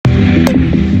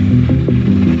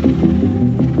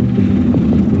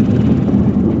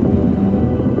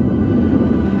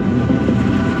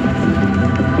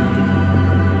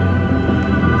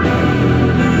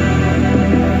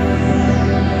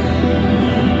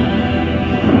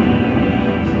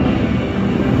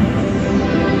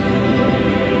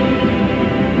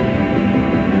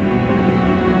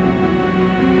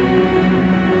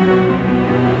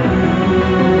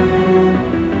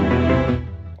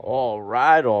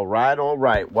All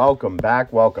right. Welcome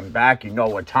back. You know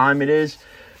what time it is.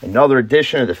 Another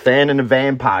edition of the Fan in the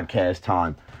Van podcast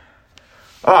time.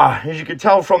 As you can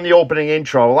tell from the opening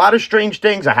intro, a lot of strange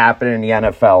things are happening in the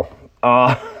NFL.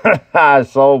 I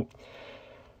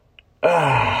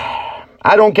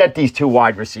don't get these two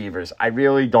wide receivers. I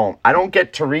really don't. I don't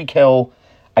get Tyreek Hill.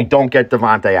 I don't get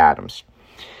Devante Adams.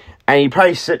 And you're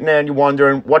probably sitting there and you're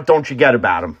wondering, what don't you get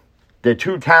about them? They're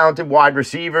two talented wide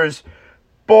receivers.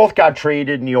 Both got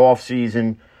traded in the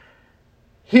offseason.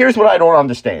 Here's what I don't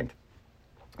understand.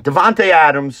 Devante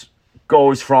Adams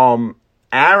goes from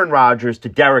Aaron Rodgers to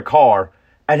Derek Carr,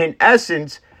 and in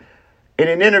essence, in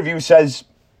an interview says,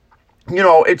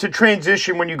 it's a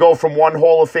transition when you go from one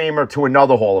Hall of Famer to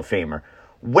another Hall of Famer.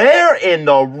 Where in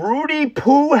the Rudy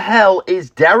Poo hell is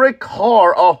Derek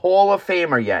Carr a Hall of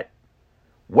Famer yet?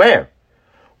 Where?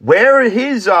 Where are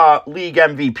his league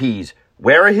MVPs?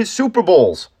 Where are his Super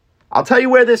Bowls? I'll tell you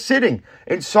where they're sitting.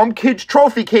 In some kid's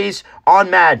trophy case on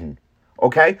Madden.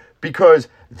 Okay? Because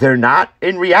they're not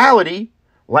in reality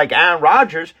like Aaron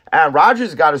Rodgers. Aaron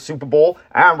Rodgers has got a Super Bowl.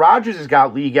 Aaron Rodgers has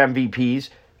got league MVPs.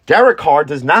 Derek Carr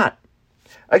does not.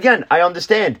 Again, I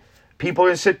understand. People are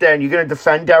going to sit there and you're going to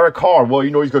defend Derek Carr. Well,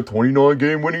 he's got 29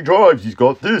 game winning drives. He's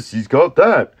got this. He's got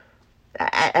that.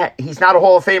 He's not a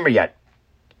Hall of Famer yet.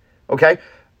 Okay?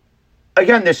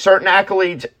 Again, there's certain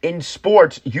accolades in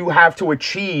sports you have to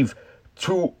achieve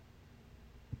to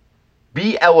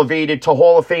be elevated to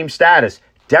Hall of Fame status.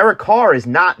 Derek Carr is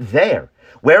not there.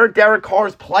 Where are Derek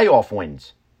Carr's playoff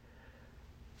wins?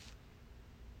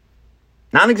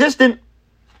 Non-existent.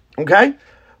 Okay?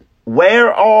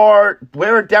 Where are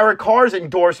Derek Carr's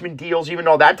endorsement deals, even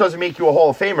though that doesn't make you a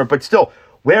Hall of Famer, but still,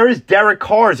 where is Derek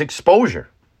Carr's exposure?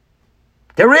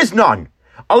 There is none,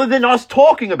 other than us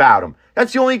talking about him.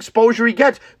 That's the only exposure he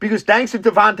gets, because thanks to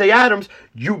Devante Adams,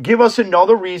 you give us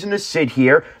another reason to sit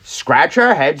here, scratch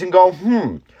our heads, and go,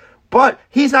 But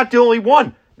he's not the only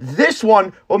one. This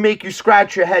one will make you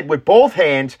scratch your head with both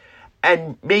hands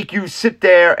and make you sit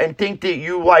there and think that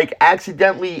you,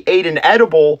 accidentally ate an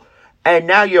edible and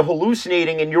now you're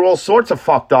hallucinating and you're all sorts of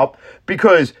fucked up,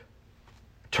 because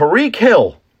Tyreek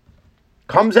Hill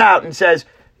comes out and says,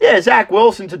 yeah, Zach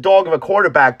Wilson's a dog of a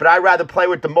quarterback, but I'd rather play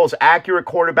with the most accurate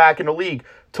quarterback in the league,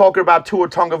 talking about Tua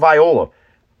Tagovailoa.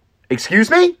 Excuse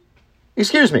me?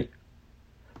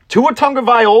 Tua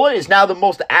Tagovailoa is now the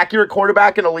most accurate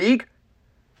quarterback in the league?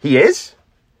 He is?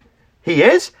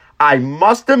 I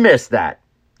must have missed that.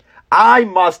 I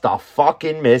must have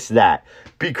fucking missed that.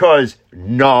 Because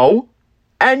no,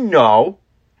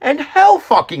 and hell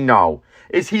fucking no,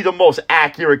 is he the most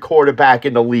accurate quarterback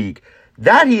in the league.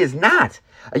 That he is not.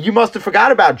 You must have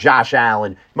forgot about Josh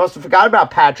Allen. You must have forgot about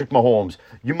Patrick Mahomes.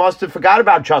 You must have forgot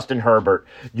about Justin Herbert.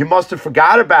 You must have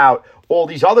forgot about all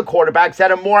these other quarterbacks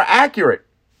that are more accurate.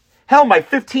 Hell, my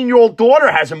 15-year-old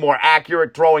daughter has a more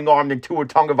accurate throwing arm than Tua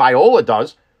Tagovailoa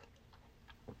does.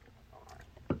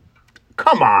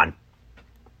 Come on.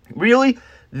 Really?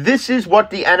 This is what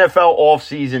the NFL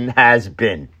offseason has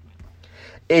been.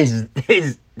 Is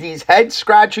these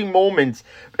head-scratching moments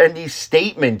and these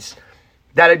statements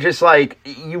that are just like,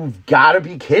 you've got to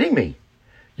be kidding me.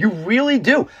 You really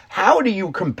do. How do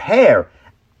you compare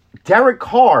Derek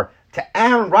Carr to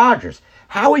Aaron Rodgers?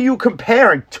 How are you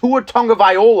comparing Tua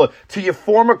Tagovailoa to your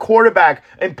former quarterback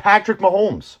and Patrick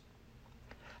Mahomes?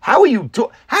 How do you do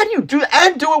that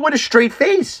and do it with a straight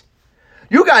face?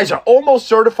 You guys are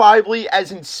almost certifiably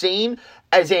as insane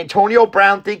as Antonio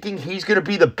Brown thinking he's going to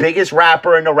be the biggest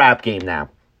rapper in the rap game now.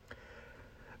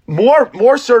 More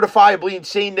certifiably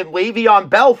insane than Le'Veon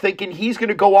Bell thinking he's going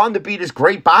to go on to be this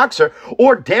great boxer.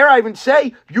 Or dare I even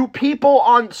say, you people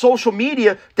on social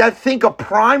media that think a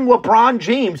prime LeBron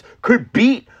James could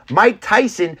beat Mike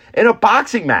Tyson in a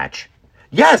boxing match.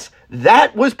 Yes,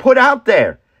 that was put out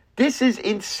there. This is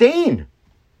insane.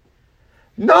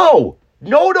 No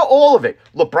to all of it.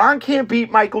 LeBron can't beat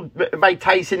Mike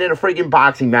Tyson in a friggin'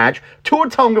 boxing match. Tua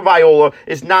Tagovailoa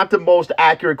is not the most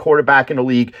accurate quarterback in the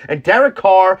league. And Derek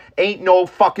Carr ain't no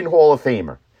fucking Hall of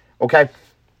Famer. Okay?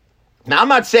 Now, I'm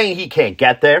not saying he can't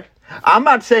get there. I'm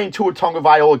not saying Tua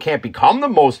Tagovailoa can't become the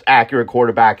most accurate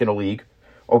quarterback in the league.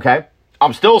 Okay?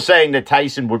 I'm still saying that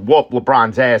Tyson would whoop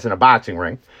LeBron's ass in a boxing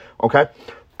ring. Okay?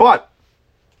 But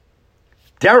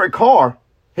Derek Carr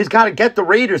has got to get the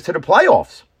Raiders to the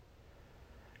playoffs.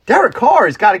 Derek Carr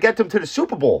has got to get them to the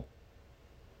Super Bowl.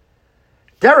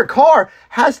 Derek Carr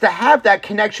has to have that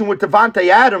connection with Devante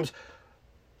Adams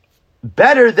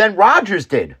better than Rodgers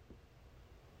did.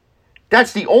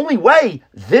 That's the only way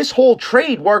this whole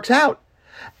trade works out.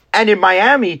 And in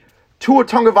Miami, Tua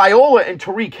Tagovailoa and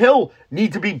Tyreek Hill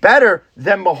need to be better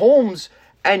than Mahomes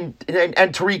and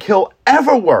Tyreek Hill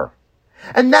ever were.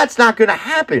 And that's not going to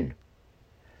happen.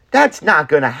 That's not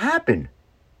going to happen.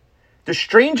 The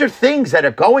stranger things that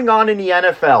are going on in the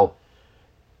NFL,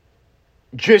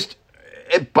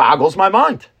 it boggles my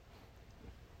mind.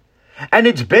 And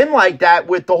it's been like that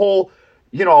with the whole,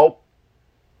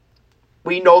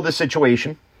 we know the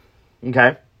situation,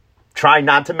 okay? Try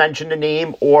not to mention the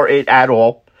name or it at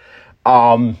all.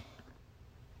 But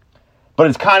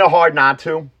it's kind of hard not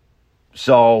to.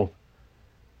 So,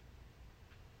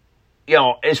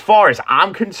 as far as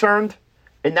I'm concerned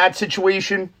in that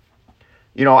situation,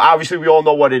 obviously we all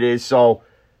know what it is. So,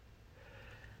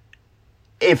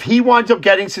 if he winds up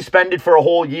getting suspended for a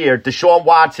whole year, Deshaun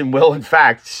Watson will, in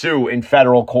fact, sue in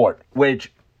federal court,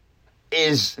 which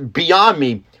is beyond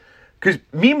me. Because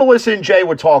me, Melissa, and Jay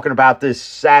were talking about this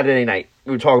Saturday night.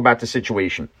 We were talking about the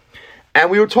situation.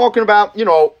 And we were talking about,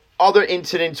 other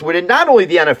incidents within not only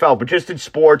the NFL, but just in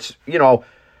sports,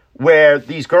 where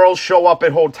these girls show up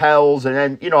at hotels and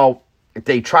then,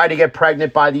 they try to get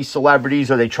pregnant by these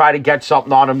celebrities or they try to get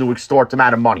something on them to extort them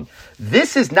out of money.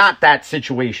 This is not that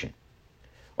situation.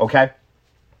 Okay?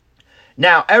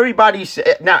 Now, everybody's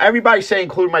saying,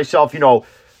 including myself,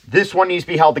 this one needs to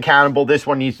be held accountable. This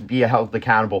one needs to be held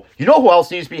accountable. You know who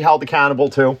else needs to be held accountable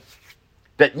too?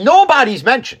 That nobody's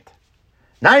mentioned.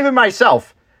 Not even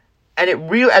myself.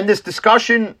 And this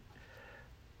discussion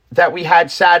that we had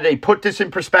Saturday put this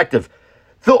in perspective.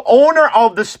 The owner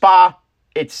of the spa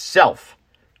itself,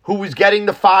 who was getting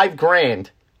the $5,000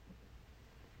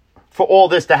 for all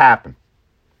this to happen.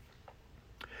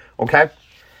 Okay?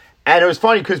 And it was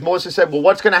funny because Melissa said, well,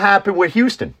 what's going to happen with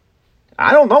Houston?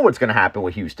 I don't know what's going to happen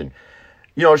with Houston.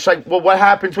 It's like, well, what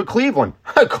happens with Cleveland?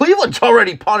 Cleveland's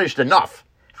already punished enough.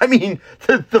 I mean,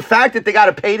 the fact that they got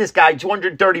to pay this guy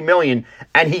 $230 million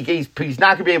and he's not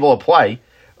going to be able to play,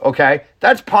 okay,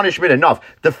 that's punishment enough.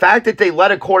 The fact that they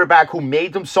let a quarterback who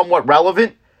made them somewhat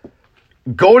relevant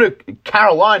go to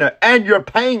Carolina and you're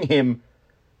paying him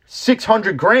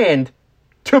 $600,000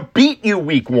 to beat you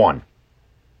week 1.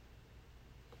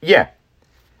 Yeah.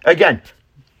 Again,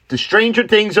 the stranger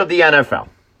things of the NFL.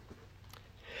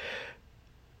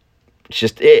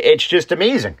 It's just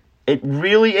amazing. It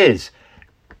really is.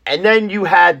 And then you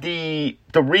had the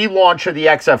relaunch of the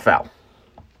XFL.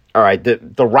 All right,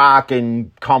 the Rock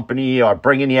and company are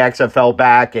bringing the XFL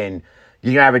back, and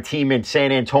you're going to have a team in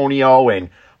San Antonio,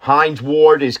 and Hines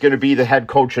Ward is going to be the head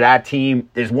coach of that team.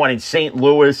 There's one in St.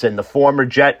 Louis, and the former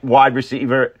Jet wide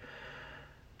receiver,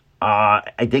 I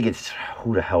think it's,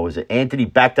 who the hell is it? Anthony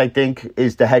Becht, I think,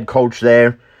 is the head coach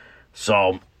there.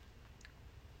 So,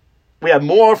 we have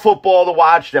more football to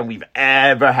watch than we've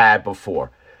ever had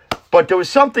before. But there was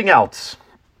something else,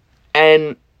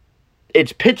 and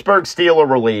it's Pittsburgh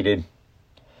Steelers related,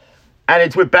 and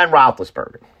it's with Ben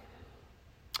Roethlisberger.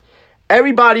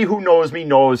 Everybody who knows me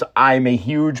knows I'm a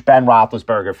huge Ben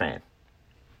Roethlisberger fan.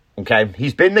 Okay?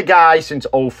 He's been the guy since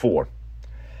 2004.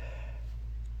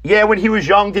 Yeah, when he was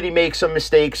young, did he make some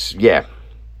mistakes? Yeah.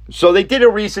 So they did a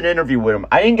recent interview with him.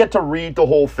 I didn't get to read the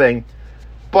whole thing,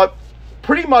 but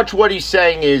pretty much what he's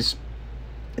saying is,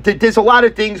 there's a lot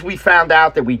of things we found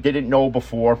out that we didn't know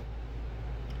before.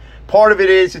 Part of it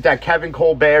is that Kevin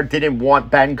Colbert didn't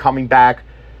want Ben coming back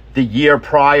the year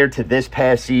prior to this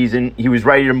past season. He was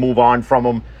ready to move on from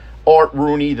him. Art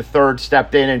Rooney III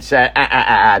stepped in and said,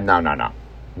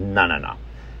 no.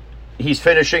 He's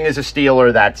finishing as a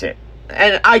Steeler, that's it.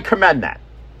 And I commend that.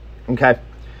 Okay?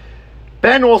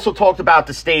 Ben also talked about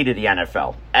the state of the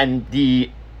NFL and the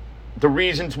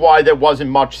reasons why there wasn't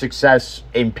much success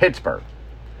in Pittsburgh.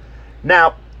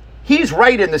 Now, he's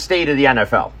right in the state of the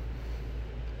NFL,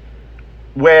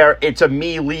 where it's a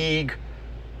me league,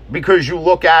 because you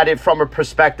look at it from a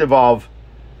perspective of,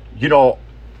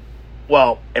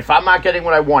 well, if I'm not getting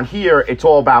what I want here, it's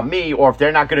all about me, or if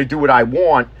they're not going to do what I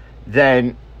want,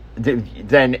 then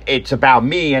it's about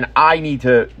me, and I need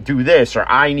to do this, or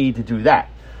I need to do that.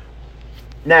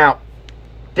 Now,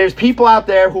 there's people out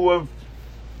there who have,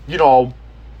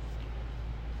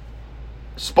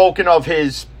 spoken of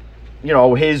his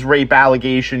rape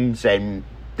allegations, and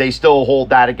they still hold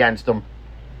that against him.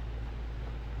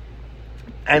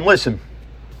 And listen,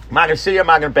 I'm not going to sit here, I'm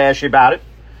not going to bash you about it.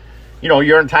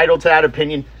 You're entitled to that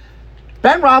opinion.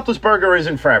 Ben Roethlisberger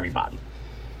isn't for everybody.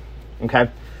 Okay?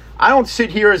 I don't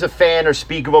sit here as a fan or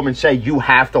speak of him and say, you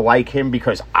have to like him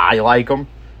because I like him.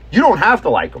 You don't have to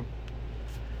like him.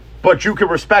 But you can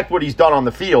respect what he's done on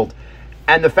the field.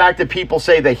 And the fact that people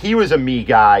say that he was a me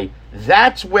guy,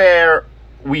 that's where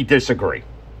we disagree.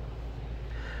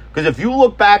 Because if you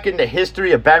look back in the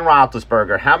history of Ben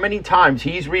Roethlisberger, how many times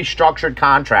he's restructured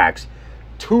contracts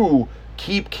to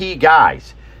keep key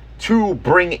guys, to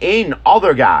bring in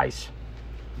other guys.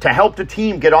 to help the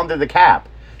team get under the cap.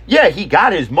 Yeah, he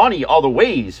got his money other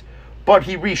ways, but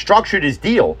he restructured his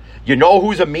deal. You know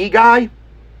who's a me guy?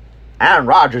 Aaron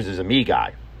Rodgers is a me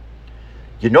guy.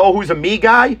 You know who's a me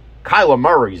guy? Kyler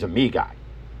Murray's a me guy.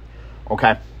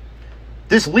 Okay?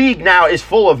 This league now is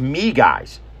full of me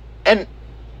guys. And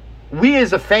we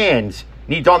as the fans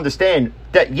need to understand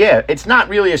that, yeah, it's not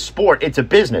really a sport, it's a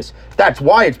business. That's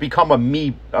why it's become a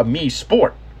me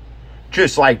sport.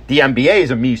 Just like the NBA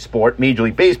is a me sport, Major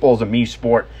League Baseball is a me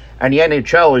sport, and the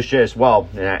NHL is just, well,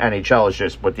 NHL is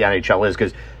just what the NHL is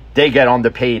because they get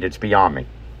underpaid. It's beyond me.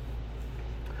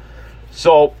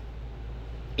 So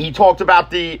he talked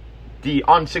about the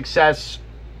unsuccess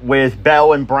with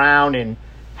Bell and Brown and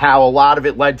how a lot of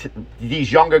it led to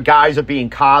these younger guys are being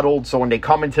coddled. So when they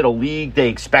come into the league, they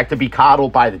expect to be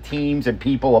coddled by the teams and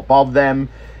people above them.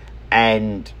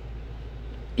 And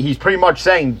he's pretty much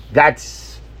saying that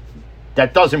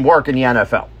doesn't work in the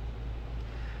NFL.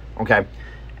 Okay.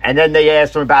 And then they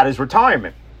asked him about his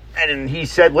retirement. And he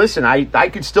said, listen, I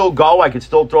could still go. I could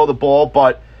still throw the ball.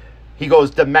 But he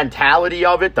goes, the mentality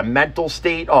of it, the mental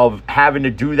state of having to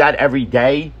do that every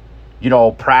day,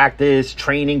 practice,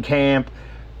 training camp,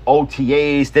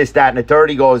 OTAs, this, that, and the third.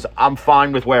 He goes, I'm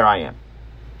fine with where I am.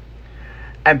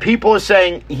 And people are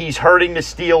saying he's hurting the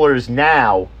Steelers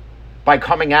now by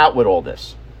coming out with all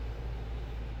this.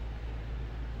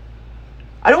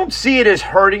 I don't see it as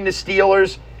hurting the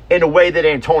Steelers in a way that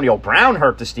Antonio Brown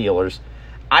hurt the Steelers.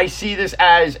 I see this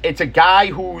as it's a guy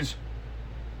who's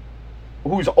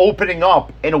opening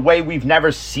up in a way we've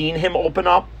never seen him open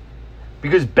up.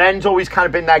 Because Ben's always kind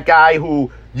of been that guy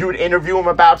who you would interview him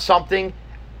about something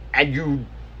and you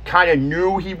kind of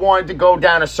knew he wanted to go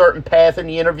down a certain path in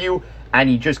the interview and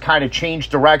he just kind of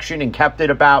changed direction and kept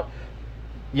it about,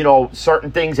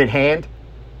 certain things at hand.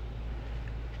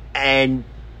 And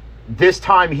this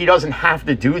time he doesn't have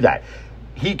to do that.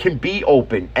 He can be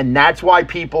open, and that's why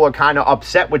people are kind of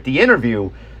upset with the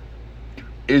interview,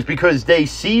 is because they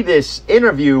see this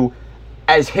interview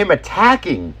as him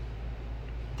attacking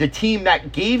the team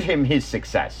that gave him his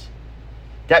success,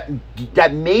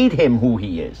 that made him who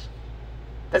he is.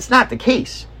 That's not the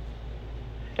case,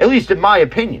 at least in my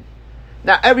opinion.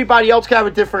 Now, everybody else can have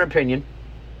a different opinion,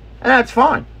 and that's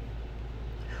fine.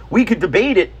 We could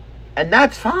debate it, and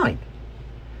that's fine.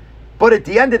 But at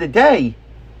the end of the day,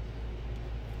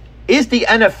 is the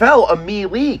NFL a me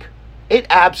league? It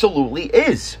absolutely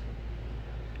is.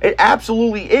 It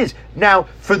absolutely is. Now,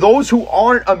 for those who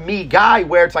aren't a me guy,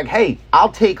 where it's like, hey,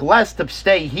 I'll take less to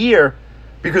stay here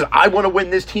because I want to win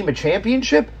this team a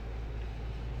championship,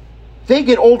 they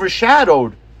get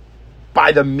overshadowed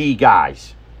by the me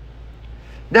guys.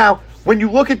 Now, when you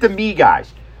look at the me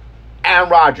guys, Aaron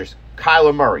Rodgers,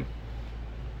 Kyler Murray.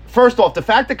 First off, the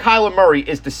fact that Kyler Murray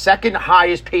is the second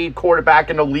highest paid quarterback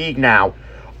in the league now,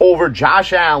 over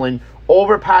Josh Allen,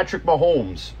 over Patrick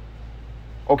Mahomes,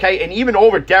 okay, and even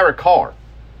over Derek Carr.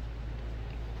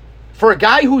 For a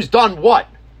guy who's done what?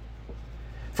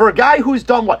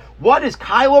 What is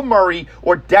Kyler Murray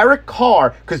or Derek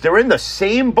Carr, because they're in the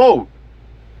same boat,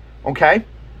 okay?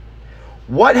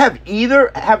 What have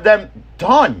either have them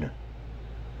done?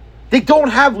 They don't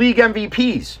have league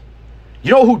MVPs.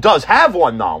 You know who does have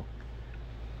one, though?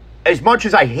 As much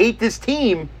as I hate this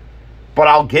team, but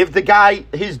I'll give the guy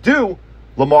his due,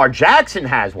 Lamar Jackson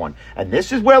has one. And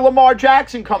this is where Lamar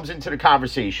Jackson comes into the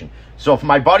conversation. So for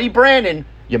my buddy Brandon,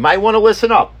 you might want to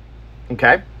listen up.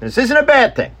 Okay? This isn't a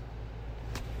bad thing.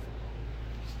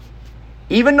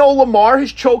 Even though Lamar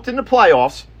has choked in the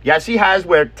playoffs, yes, he has,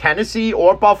 where Tennessee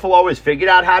or Buffalo has figured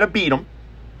out how to beat him.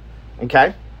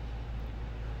 Okay?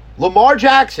 Lamar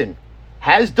Jackson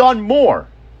has done more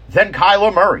than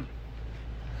Kyler Murray.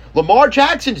 Lamar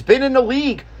Jackson's been in the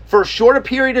league for a shorter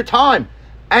period of time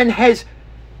and has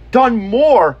done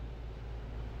more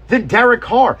than Derek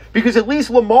Carr, because at least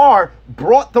Lamar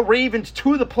brought the Ravens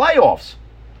to the playoffs.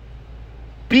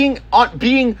 Being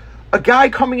a guy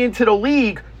coming into the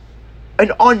league,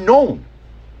 an unknown.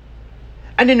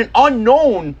 And in an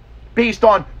unknown based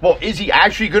on, well, is he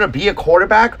actually going to be a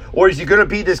quarterback, or is he going to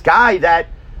be this guy that,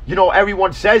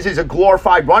 everyone says is a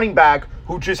glorified running back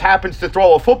who just happens to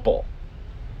throw a football?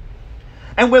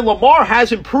 And when Lamar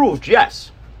has improved,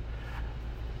 yes,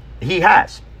 he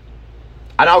has.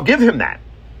 And I'll give him that.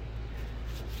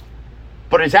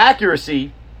 But his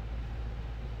accuracy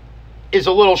is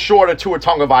a little shorter to a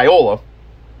tongue of Viola.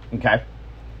 Okay?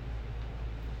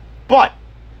 But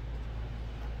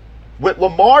with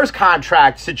Lamar's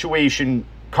contract situation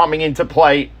coming into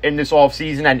play in this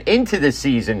offseason and into this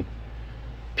season,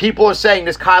 people are saying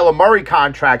this Kyler Murray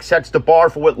contract sets the bar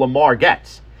for what Lamar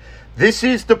gets. This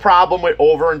is the problem with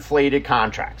overinflated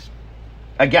contracts.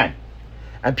 Again,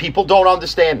 And people don't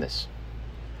understand this.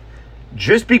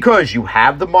 Just because you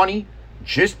have the money,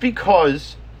 just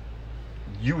because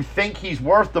you think he's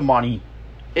worth the money,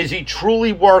 is he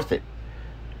truly worth it?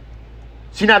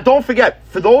 See, now don't forget,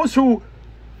 for those who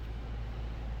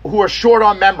are short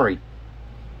on memory,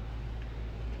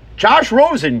 Josh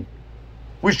Rosen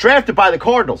was drafted by the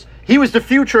Cardinals. He was the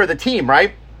future of the team,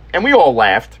 right? And we all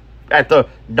laughed at the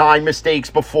 9 mistakes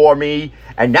before me,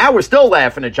 and now we're still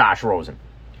laughing at Josh Rosen.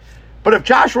 But if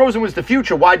Josh Rosen was the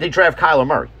future, why'd they draft Kyler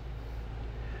Murray?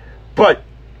 But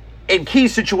in key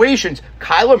situations,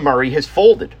 Kyler Murray has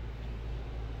folded.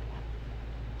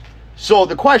 So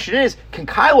the question is, can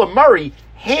Kyler Murray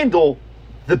handle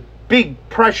the big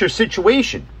pressure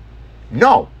situation?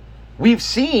 No. We've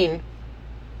seen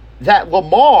that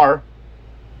Lamar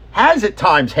has at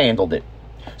times handled it.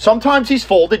 Sometimes he's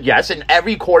folded, yes, and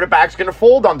every quarterback's going to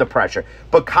fold under pressure.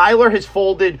 But Kyler has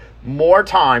folded more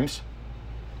times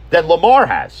than Lamar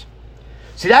has.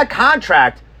 See, that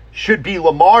contract should be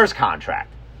Lamar's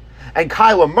contract. And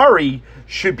Kyler Murray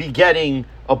should be getting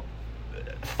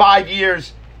 5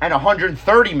 years and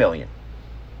 $130 million.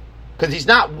 Because he's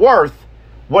not worth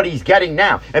what he's getting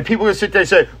now. And people are going to sit there and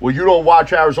say, well, you don't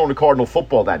watch Arizona Cardinal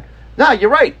football then. No, you're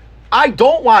right. I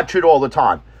don't watch it all the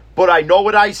time. But I know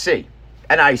what I see.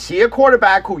 And I see a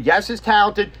quarterback who, yes, is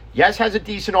talented, yes, has a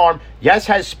decent arm, yes,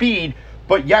 has speed,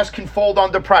 but yes, can fold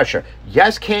under pressure.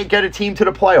 Yes, can't get a team to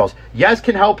the playoffs. Yes,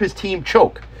 can help his team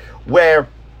choke. Where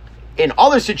in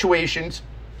other situations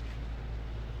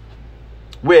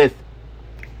with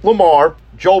Lamar,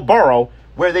 Joe Burrow,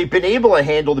 where they've been able to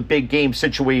handle the big game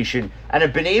situation and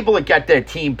have been able to get their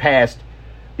team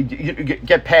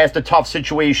get past a tough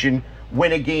situation,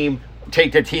 win a game,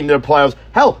 take their team to the playoffs.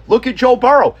 Hell, look at Joe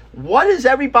Burrow. What is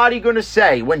everybody going to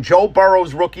say when Joe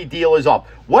Burrow's rookie deal is up?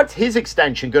 What's his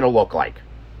extension going to look like?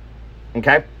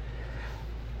 Okay?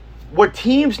 What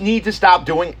teams need to stop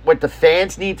doing, what the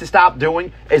fans need to stop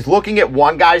doing, is looking at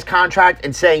one guy's contract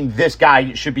and saying this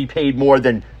guy should be paid more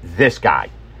than this guy.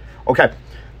 Okay?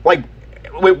 Like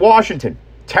with Washington,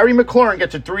 Terry McLaurin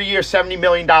gets a 3-year, $70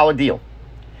 million deal.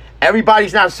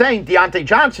 Everybody's now saying Deontay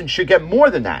Johnson should get more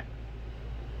than that.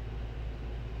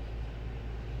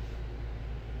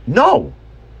 No.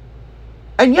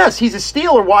 And yes, he's a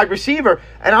Steeler wide receiver,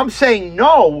 and I'm saying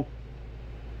no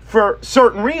for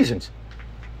certain reasons.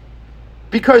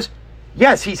 Because,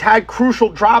 yes, he's had crucial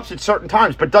drops at certain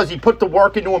times, but does he put the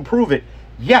work in to improve it?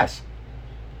 Yes.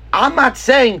 I'm not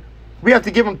saying we have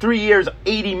to give him 3 years,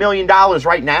 $80 million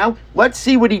right now. Let's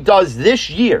see what he does this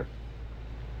year.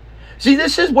 See,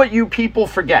 this is what you people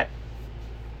forget.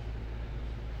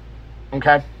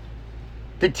 Okay?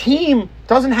 The team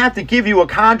doesn't have to give you a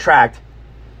contract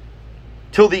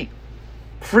till the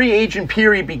free agent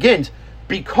period begins,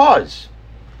 because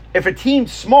if a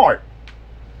team's smart,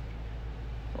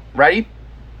 ready?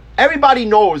 Everybody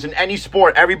knows in any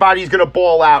sport, everybody's going to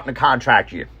ball out in a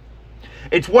contract year.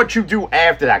 It's what you do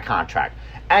after that contract.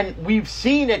 And we've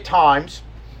seen at times,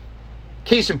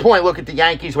 case in point, look at the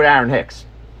Yankees with Aaron Hicks.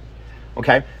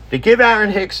 Okay? They give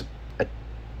Aaron Hicks a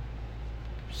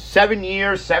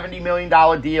 7-year, $70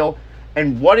 million deal.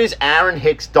 And what has Aaron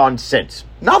Hicks done since?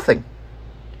 Nothing.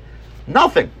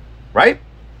 Nothing. Right?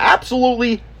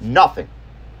 Absolutely nothing.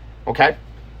 Okay?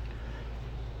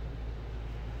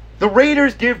 The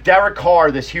Raiders give Derek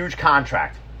Carr this huge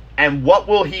contract. And what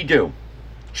will he do?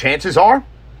 Chances are,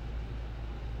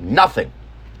 nothing.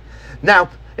 Now,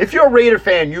 if you're a Raider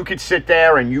fan, you could sit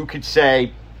there and you could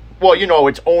say, well, you know,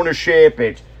 it's ownership,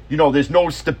 it's, you know, there's no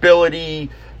stability,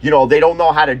 you know, they don't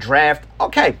know how to draft.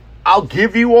 Okay, I'll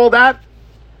give you all that.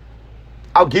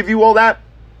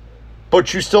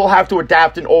 But you still have to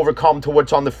adapt and overcome to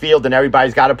what's on the field, and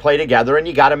everybody's got to play together, and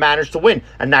you got to manage to win.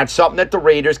 And that's something that the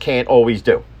Raiders can't always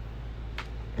do.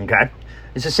 Okay?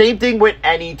 It's the same thing with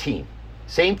any team.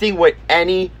 Same thing with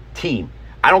any team.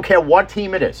 I don't care what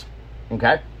team it is.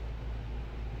 Okay?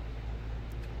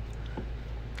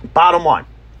 Bottom line.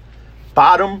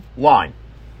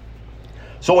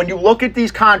 So when you look at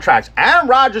these contracts, Aaron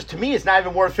Rodgers, to me, is not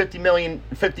even worth $50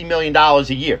 million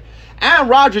a year. Aaron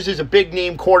Rodgers is a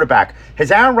big-name quarterback.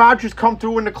 Has Aaron Rodgers come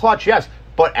through in the clutch? Yes.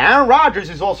 But Aaron Rodgers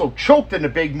is also choked in a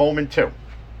big moment, too.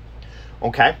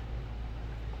 Okay?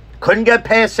 Couldn't get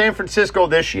past San Francisco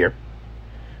this year.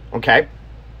 Okay?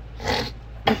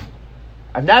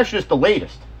 And that's just the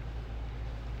latest.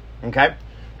 Okay?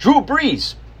 Drew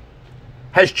Brees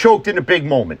has choked in a big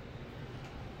moment.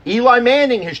 Eli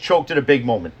Manning has choked in a big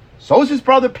moment. So is his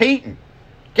brother Peyton.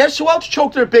 Guess who else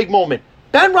choked in a big moment?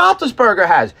 Ben Roethlisberger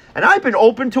has. And I've been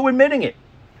open to admitting it.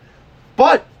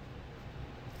 But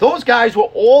those guys were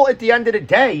all, at the end of the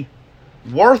day,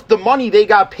 worth the money they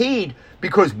got paid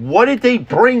Because what did they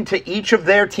bring to each of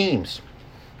their teams?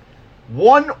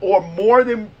 One or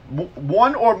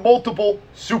multiple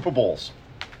Super Bowls.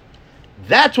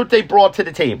 That's what they brought to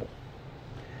the table.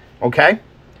 Okay?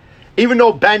 Even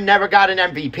though Ben never got an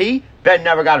MVP, Ben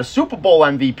never got a Super Bowl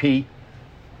MVP,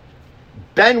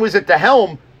 Ben was at the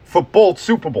helm for both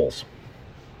Super Bowls.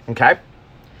 Okay?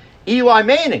 Eli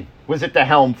Manning was at the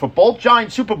helm for both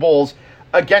giant Super Bowls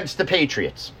against the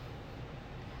Patriots.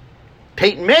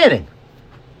 Peyton Manning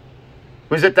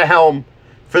was at the helm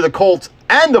for the Colts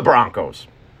and the Broncos.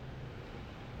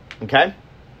 Okay?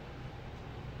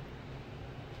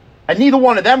 And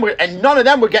none of them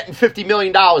were getting $50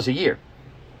 million a year.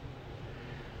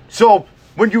 So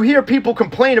when you hear people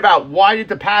complain about why did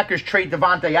the Packers trade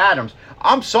Devante Adams,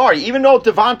 I'm sorry, even though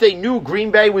Devante knew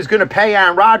Green Bay was going to pay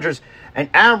Aaron Rodgers, and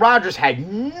Aaron Rodgers had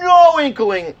no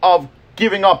inkling of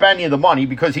giving up any of the money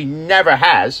because he never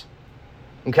has.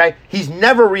 Okay? He's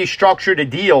never restructured a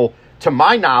deal, to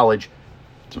my knowledge,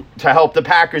 to help the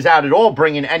Packers out at all,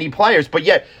 bring in any players, but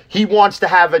yet he wants to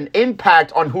have an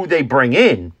impact on who they bring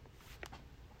in.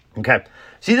 Okay?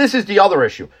 See, this is the other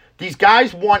issue. These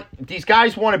guys want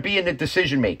to be in the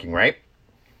decision making, right?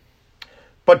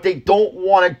 But they don't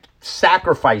want to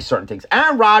sacrifice certain things.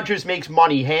 Aaron Rodgers makes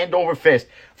money hand over fist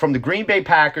from the Green Bay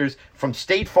Packers, from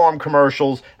State Farm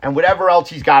commercials, and whatever else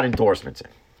he's got endorsements in.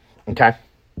 Okay?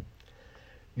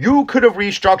 You could have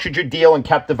restructured your deal and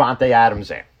kept Devante Adams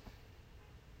there.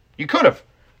 You could have,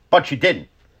 but you didn't.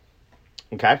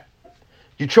 Okay?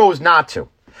 You chose not to.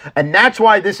 And that's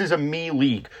why this is a me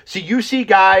league. See, you see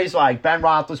guys like Ben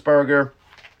Roethlisberger,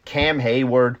 Cam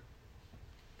Hayward,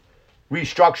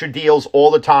 restructure deals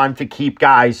all the time to keep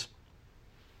guys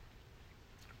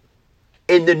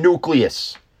in the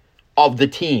nucleus of the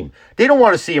team. They don't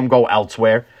want to see him go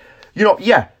elsewhere. You know,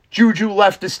 yeah, Juju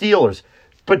left the Steelers,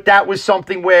 but that was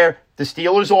something where the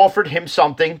Steelers offered him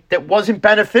something that wasn't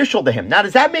beneficial to him. Now,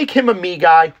 does that make him a me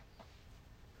guy?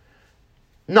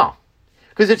 No.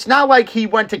 Because it's not like he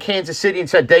went to Kansas City and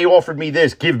said, they offered me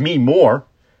this, give me more.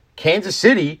 Kansas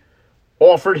City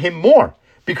offered him more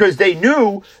because they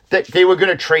knew that they were going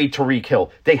to trade Tyreek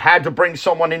Hill. They had to bring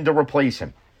someone in to replace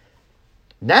him.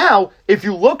 Now, if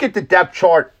you look at the depth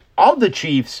chart of the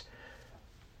Chiefs,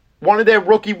 one of their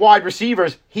rookie wide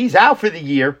receivers, he's out for the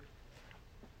year.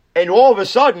 And all of a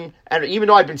sudden, and even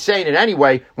though I've been saying it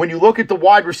anyway, when you look at the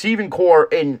wide receiving core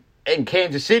in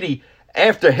Kansas City,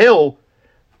 after Hill,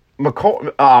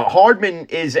 Hardman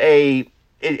is a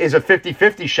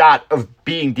 50-50 shot of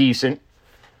being decent.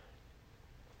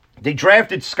 They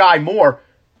drafted Sky Moore,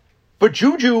 but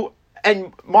Juju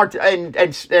and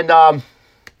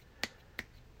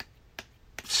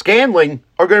Scanling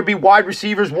are going to be wide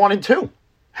receivers 1 and 2.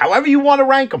 However you want to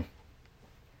rank them.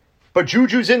 But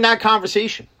Juju's in that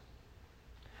conversation.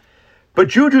 But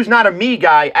Juju's not a me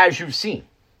guy, as you've seen.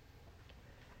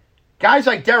 Guys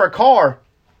like Derek Carr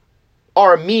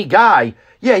are a me guy.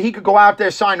 Yeah, he could go out there,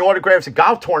 sign autographs at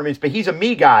golf tournaments, but he's a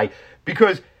me guy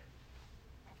because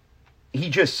he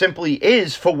just simply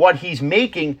is for what he's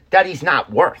making that he's not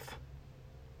worth.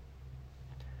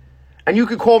 And you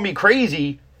could call me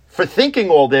crazy for thinking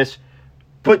all this,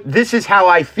 but this is how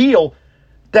I feel.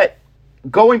 That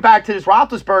going back to this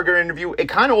Roethlisberger interview, it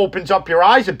kind of opens up your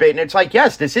eyes a bit, and it's like,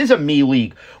 yes, this is a me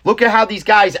league. Look at how these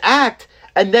guys act,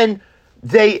 and then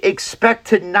they expect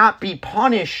to not be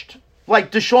punished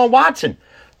like Deshaun Watson.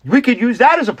 We could use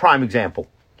that as a prime example.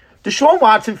 Deshaun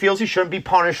Watson feels he shouldn't be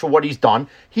punished for what he's done.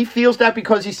 He feels that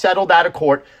because he settled out of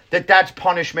court, that's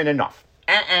punishment enough.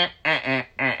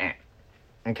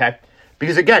 Okay?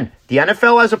 Because again, the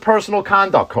NFL has a personal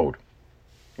conduct code.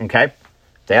 Okay?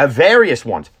 They have various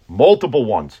ones, multiple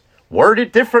ones,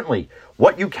 worded differently.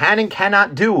 What you can and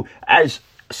cannot do as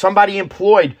somebody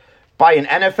employed by an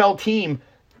NFL team,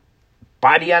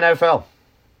 by the NFL.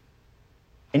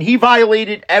 And he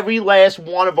violated every last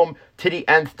one of them to the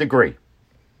nth degree.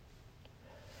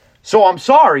 So I'm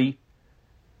sorry,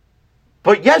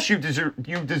 but yes, you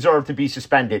deserve to be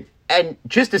suspended. And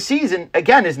just a season,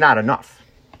 again, is not enough.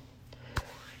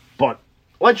 But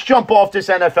let's jump off this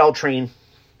NFL train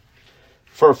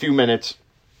for a few minutes,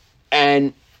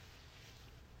 and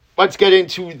let's get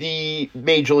into the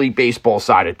Major League Baseball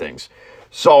side of things.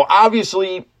 So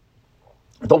obviously,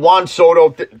 the Juan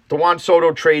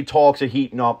Soto trade talks are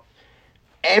heating up.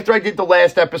 After I did the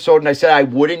last episode and I said I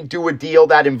wouldn't do a deal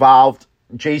that involved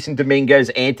Jason Dominguez,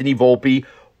 Anthony Volpe,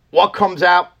 what comes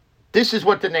out? This is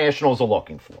what the Nationals are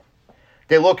looking for.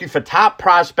 They're looking for top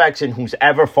prospects in whose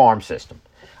ever farm system.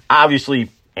 Obviously,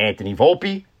 Anthony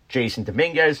Volpe, Jason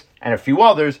Dominguez, and a few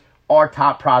others are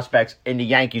top prospects in the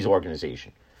Yankees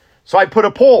organization. So I put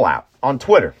a poll out on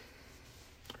Twitter.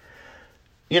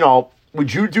 You know,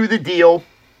 would you do the deal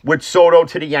with Soto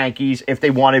to the Yankees if they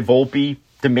wanted Volpe,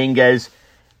 Dominguez,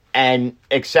 and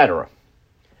etc.?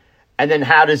 And then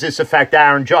how does this affect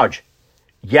Aaron Judge?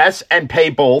 Yes, and pay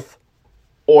both,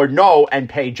 or no, and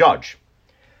pay Judge.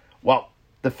 Well,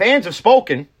 the fans have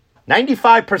spoken.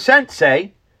 95%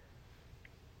 say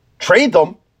trade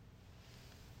them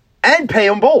and pay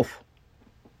them both.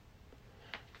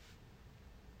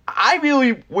 I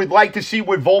really would like to see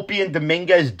what Volpe and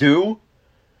Dominguez do,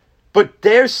 but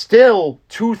they're still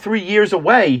 2-3 years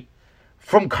away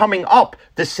from coming up.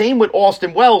 The same with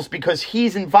Austin Wells, because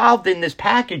he's involved in this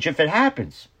package if it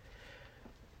happens.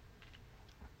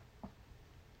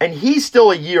 And he's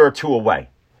still a year or two away.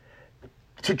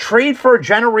 To trade for a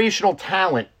generational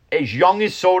talent as young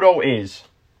as Soto is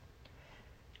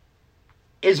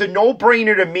a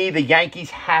no-brainer to me. The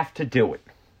Yankees have to do it.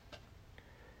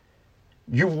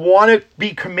 You want to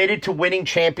be committed to winning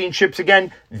championships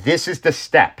again? This is the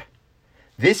step.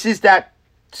 This is that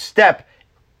step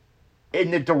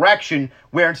in the direction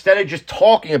where instead of just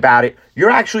talking about it,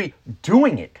 you're actually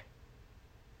doing it.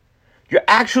 You're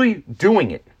actually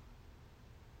doing it.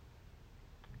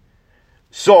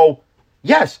 So,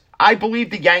 yes, I believe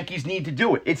the Yankees need to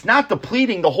do it. It's not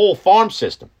depleting the whole farm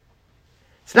system.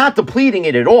 It's not depleting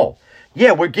it at all.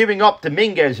 Yeah, we're giving up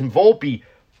Dominguez and Volpe,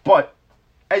 but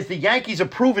as the Yankees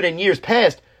have proven in years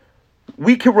past,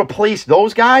 we can replace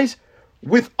those guys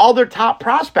with other top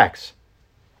prospects.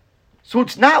 So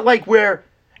it's not like we're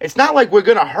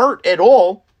going to hurt at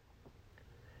all.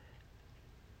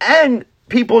 And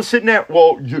people are sitting there,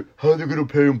 well, how are they going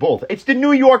to pay them both? It's the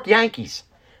New York Yankees.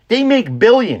 They make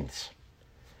billions.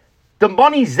 The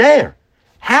money's there.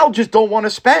 Hal just don't want to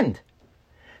spend.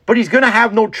 But he's going to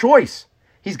have no choice.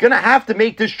 He's going to have to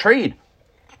make this trade.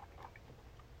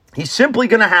 He's simply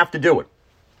going to have to do it.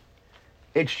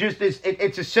 It's just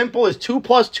it's as simple as 2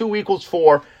 + 2 =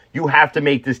 4. You have to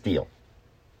make this deal.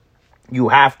 You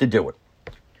have to do it.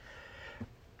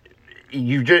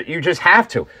 You just have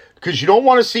to, because you don't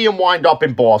want to see him wind up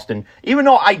in Boston. Even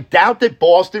though I doubt that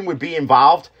Boston would be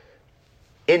involved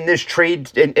in this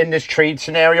trade in this trade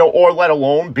scenario, or let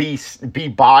alone be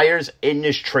buyers in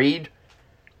this trade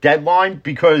deadline,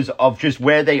 because of just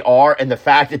where they are and the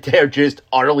fact that they're just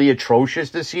utterly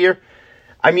atrocious this year.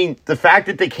 I mean, the fact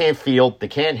that they can't field, they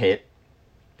can't hit,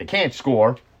 they can't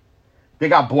score, they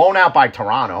got blown out by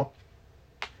Toronto,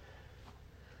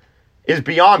 is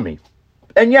beyond me.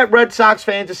 And yet Red Sox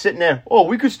fans are sitting there, oh,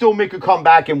 we could still make a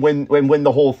comeback and win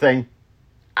the whole thing.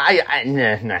 I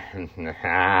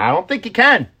don't think you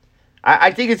can.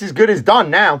 I think it's as good as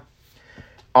done now.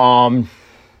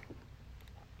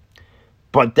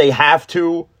 But they have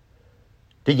to.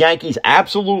 The Yankees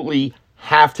absolutely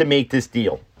have to make this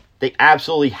deal. They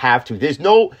absolutely have to. There's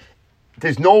no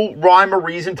rhyme or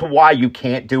reason to why you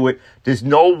can't do it. There's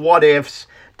no what ifs.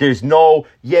 There's no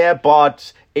yeah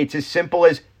buts. It's as simple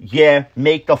as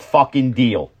make the fucking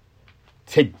deal.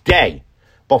 Today,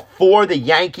 before the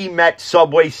Yankee-Met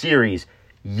Subway Series,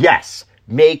 yes,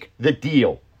 make the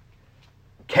deal.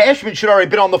 Cashman should already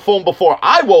been on the phone before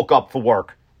I woke up for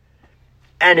work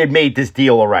and had made this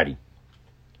deal already.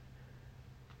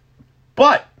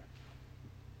 But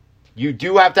you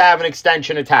do have to have an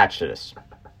extension attached to this.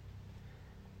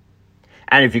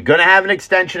 And if you're going to have an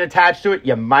extension attached to it,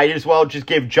 you might as well just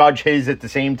give Judge his at the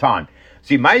same time.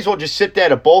 So you might as well just sit there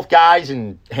to both guys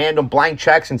and hand them blank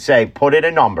checks and say, put in a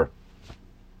number.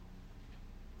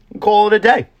 And call it a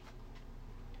day.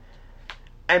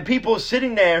 And people are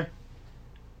sitting there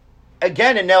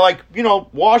again, and they're like,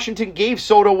 Washington gave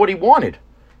Soto what he wanted.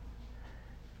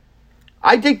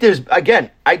 I think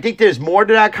there's more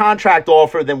to that contract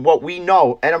offer than what we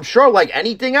know. And I'm sure, like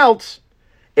anything else,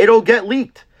 it'll get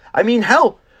leaked. I mean,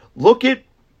 hell, look at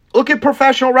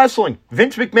professional wrestling.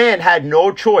 Vince McMahon had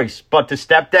no choice but to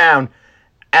step down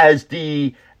as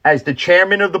the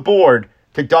chairman of the board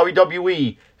to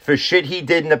WWE for shit he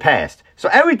did in the past. So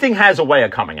everything has a way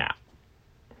of coming out.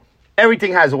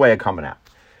 Everything has a way of coming out.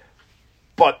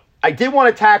 But I did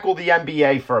want to tackle the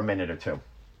NBA for a minute or two.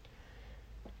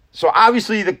 So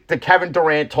obviously the Kevin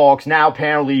Durant talks, now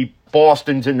apparently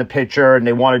Boston's in the picture and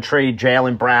they want to trade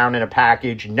Jaylen Brown in a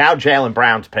package. Now Jaylen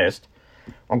Brown's pissed.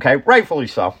 Okay, rightfully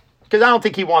so. Because I don't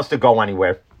think he wants to go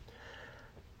anywhere.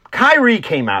 Kyrie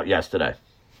came out yesterday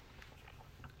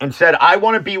and said, I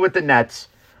want to be with the Nets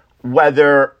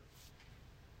whether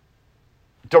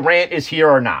Durant is here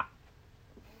or not.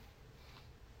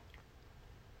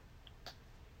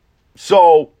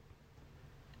 So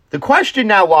the question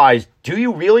now lies, do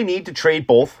you really need to trade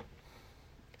both?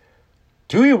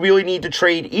 Do you really need to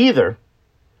trade either?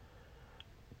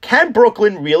 Can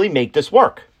Brooklyn really make this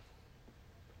work?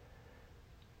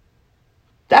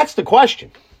 That's the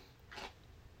question.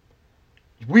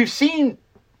 We've seen,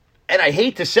 and I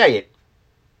hate to say it,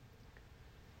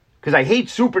 because I hate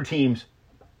super teams,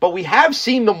 but we have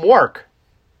seen them work.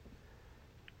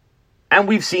 And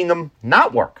we've seen them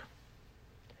not work.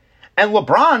 And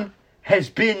LeBron has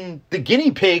been the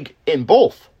guinea pig in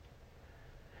both.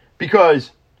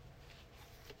 Because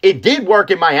it did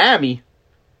work in Miami.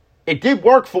 It did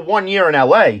work for 1 year in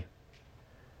LA.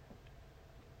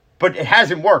 But it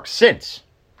hasn't worked since.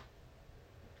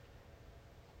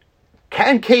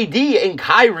 Can KD and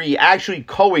Kyrie actually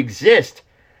coexist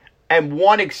and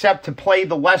one accept to play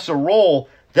the lesser role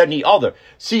than the other?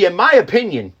 See, in my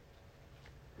opinion,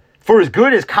 for as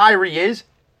good as Kyrie is,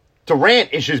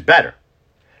 Durant is just better.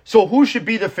 So who should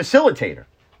be the facilitator?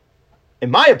 In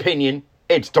my opinion,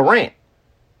 it's Durant.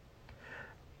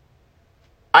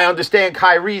 I understand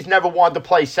Kyrie's never wanted to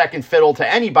play second fiddle to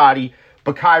anybody,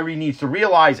 but Kyrie needs to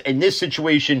realize in this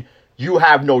situation, you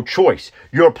have no choice.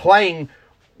 You're playing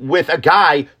with a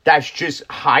guy that's just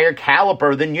higher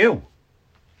caliber than you.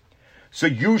 So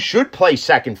you should play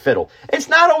second fiddle. It's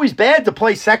not always bad to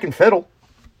play second fiddle.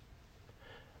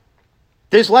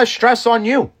 There's less stress on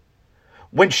you.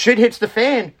 When shit hits the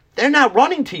fan, they're not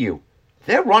running to you.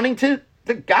 They're running to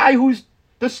the guy who's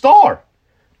the star.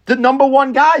 The number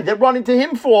one guy. They're running to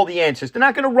him for all the answers. They're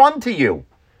not going to run to you.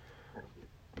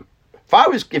 If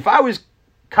I was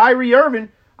Kyrie Irving,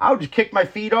 I would just kick my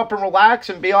feet up and relax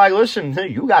and be like, listen,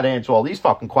 you got to answer all these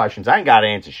fucking questions. I ain't got to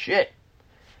answer shit.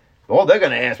 All they're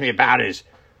going to ask me about is,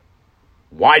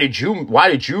 why did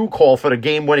you call for the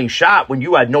game-winning shot when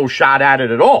you had no shot at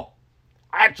it at all?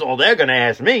 That's all they're going to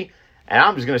ask me. And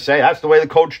I'm just going to say that's the way the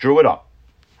coach drew it up.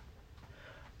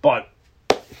 But,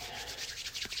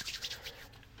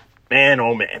 man,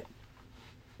 oh man.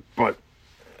 But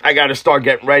I got to start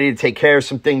getting ready to take care of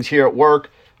some things here at work.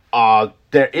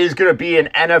 There is going to be an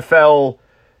NFL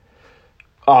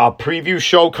preview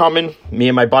show coming. Me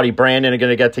and my buddy Brandon are going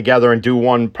to get together and do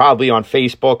one probably on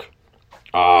Facebook.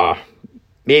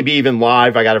 Maybe even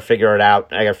live. I got to figure it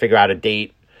out. I got to figure out a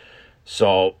date.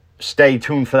 So stay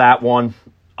tuned for that one.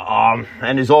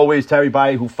 And as always, to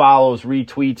everybody who follows,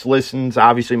 retweets, listens,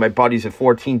 obviously my buddies at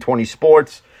 1420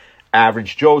 Sports,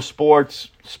 Average Joe Sports,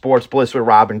 Sports Bliss with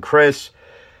Rob and Chris,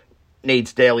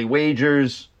 Nate's Daily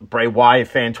Wagers, Bray Wyatt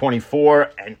Fan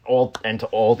 24, and to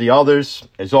all the others,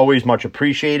 as always, much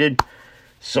appreciated.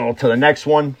 So to the next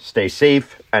one, stay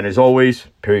safe, and as always,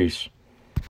 peace.